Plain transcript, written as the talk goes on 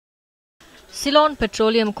Ceylon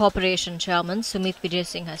Petroleum Corporation Chairman Sumit Vijay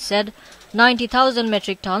Singh has said 90,000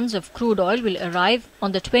 metric tons of crude oil will arrive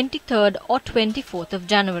on the 23rd or 24th of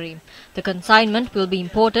January. The consignment will be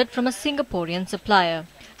imported from a Singaporean supplier.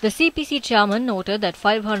 The CPC Chairman noted that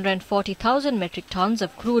 540,000 metric tons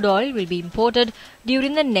of crude oil will be imported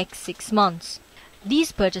during the next 6 months.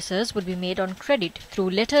 These purchases would be made on credit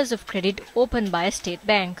through letters of credit opened by a state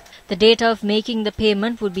bank. The date of making the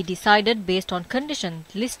payment would be decided based on conditions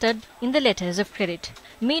listed in the letters of credit.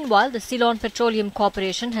 Meanwhile, the Ceylon Petroleum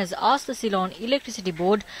Corporation has asked the Ceylon Electricity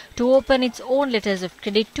Board to open its own letters of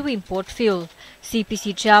credit to import fuel.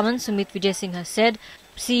 CPC Chairman Sumit Vijay Singh has said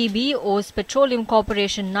CEB owes Petroleum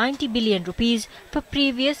Corporation 90 billion rupees for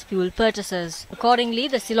previous fuel purchases. Accordingly,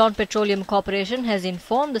 the Ceylon Petroleum Corporation has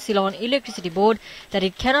informed the Ceylon Electricity Board that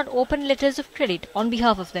it cannot open letters of credit on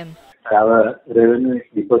behalf of them. Our revenue is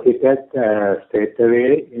deposited straight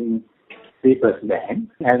away in People's Bank,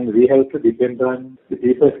 and we have to depend on the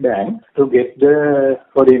People's Bank to get the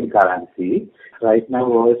foreign currency. Right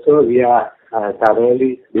now also we are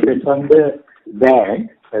thoroughly dependent on the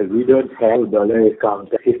bank. We don't have dollar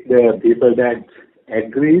account. If the People's Bank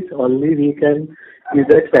agrees, only we can use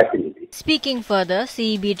that facility. Speaking further,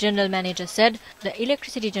 CEB General Manager said the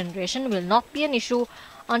electricity generation will not be an issue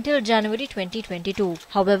until January 2022.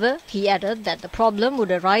 However, he added that the problem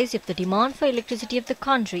would arise if the demand for electricity of the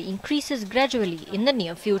country increases gradually in the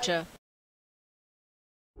near future.